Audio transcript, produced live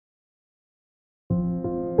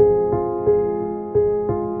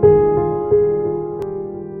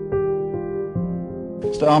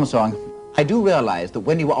Mr. Armstrong, I do realize that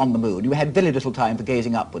when you were on the moon, you had very little time for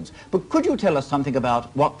gazing upwards. But could you tell us something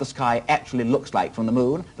about what the sky actually looks like from the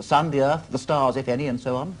moon, the sun, the earth, the stars, if any, and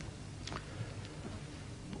so on?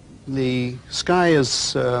 The sky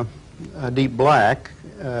is a deep black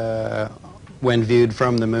when viewed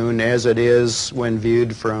from the moon, as it is when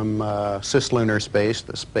viewed from cislunar space,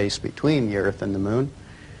 the space between the Earth and the moon.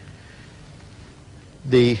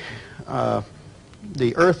 The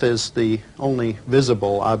Earth is the only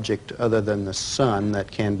visible object other than the sun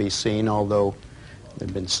that can be seen, although there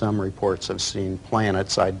have been some reports of seeing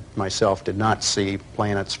planets. I myself did not see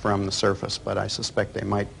planets from the surface, but I suspect they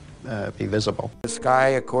might be visible. The sky,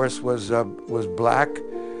 of course, was black,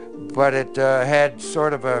 but it had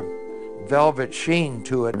sort of a velvet sheen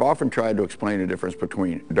to it. I've often tried to explain the difference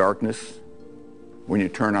between darkness, when you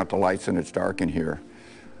turn out the lights and it's dark in here,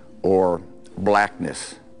 or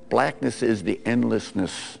blackness. Blackness is the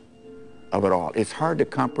endlessness of it all. It's hard to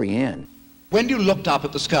comprehend. When you looked up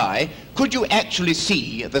at the sky, could you actually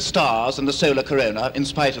see the stars and the solar corona in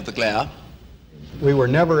spite of the glare? We were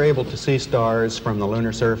never able to see stars from the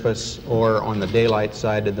lunar surface or on the daylight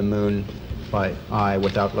side of the moon by eye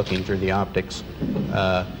without looking through the optics.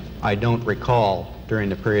 I don't recall during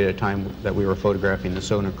the period of time that we were photographing the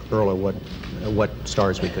solar corona what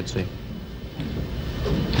stars we could see.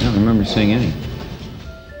 I don't remember seeing any.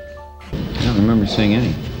 I don't remember seeing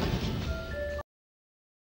any.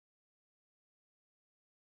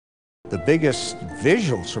 The biggest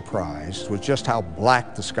visual surprise was just how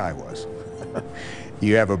black the sky was.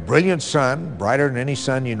 You have a brilliant sun, brighter than any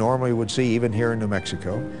sun you normally would see, even here in New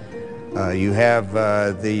Mexico. You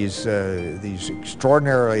have these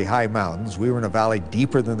extraordinarily high mountains. We were in a valley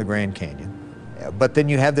deeper than the Grand Canyon. But then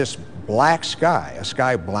you have this black sky, a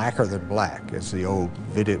sky blacker than black, as the old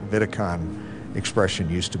Vidicon expression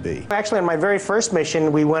used to be. Actually, on my very first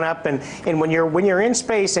mission, we went up and when you're in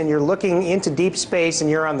space and you're looking into deep space and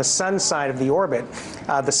you're on the sun side of the orbit,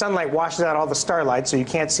 the sunlight washes out all the starlight, so you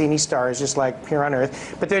can't see any stars, just like here on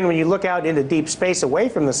Earth. But then when you look out into deep space away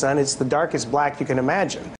from the sun, it's the darkest black you can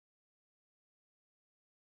imagine.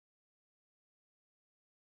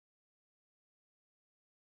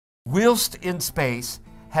 Whilst in space,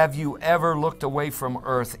 have you ever looked away from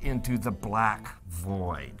Earth into the black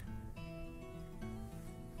void?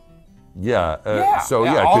 Yeah. All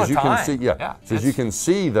because the you can time. see. Because you can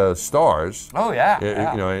see the stars. Oh yeah.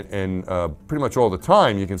 You know, and pretty much all the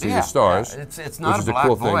time you can see the stars. Yeah. It's not a black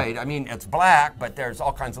void. I mean, it's black, but there's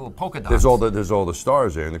all kinds of little polka dots. There's all the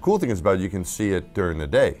stars there, and the cool thing is about it, you can see it during the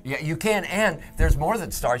day. Yeah, you can, and there's more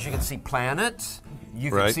than stars. You can see planets.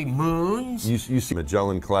 You can see moons. You see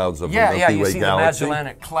Magellan clouds of the Milky Way you see galaxy. the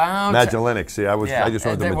Magellanic clouds. Magellanic. See, I just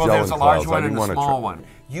wanted the Magellan well, there's a large clouds. one I didn't and want a to small one.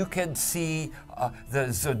 You can see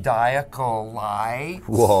the zodiacal lights.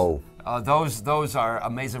 Whoa. Those are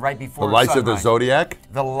amazing. Right before the lights sunrise. of the zodiac.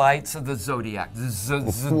 The lights of the zodiac.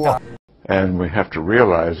 And we have to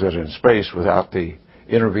realize that in space, without the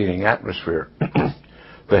intervening atmosphere,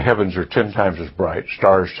 the heavens are 10 times as bright,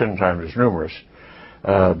 stars 10 times as numerous,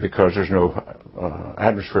 because there's no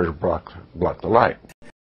atmosphere to block the light.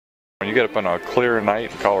 When you get up on a clear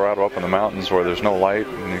night in Colorado, up in the mountains where there's no light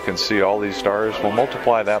and you can see all these stars, we'll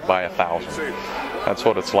multiply that by 1,000. That's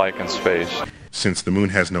what it's like in space. Since the moon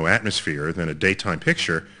has no atmosphere, then a daytime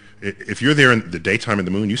picture, if you're there in the daytime of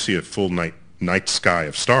the moon, you see a full night sky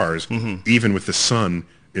of stars, even with the sun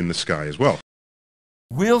in the sky as well.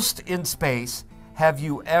 Whilst in space, have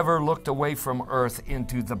you ever looked away from Earth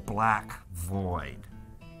into the black void?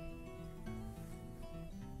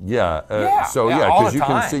 Because you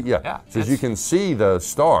can see. Because you can see the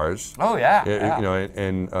stars. Oh yeah. You know,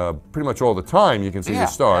 and pretty much all the time you can see the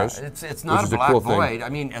stars. It's not a black void. I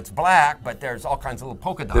mean, it's black, but there's all kinds of little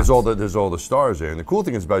polka dots. There's all the stars there, and the cool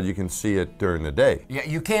thing is about it, you can see it during the day. Yeah,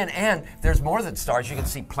 you can, and there's more than stars. You can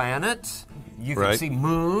see planets. You can see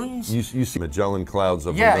moons. You see Magellan clouds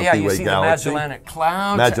of the Milky Way galaxy. You see the Magellanic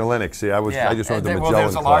clouds. Magellanic. See, I just wanted the Magellan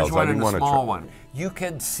there's a large clouds. one I didn't and a want small one. You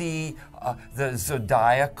can see the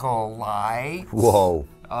zodiacal lights. Whoa.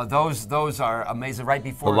 Those are amazing. Right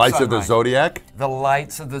before the lights sunrise. of the zodiac. The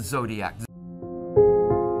lights of the zodiac.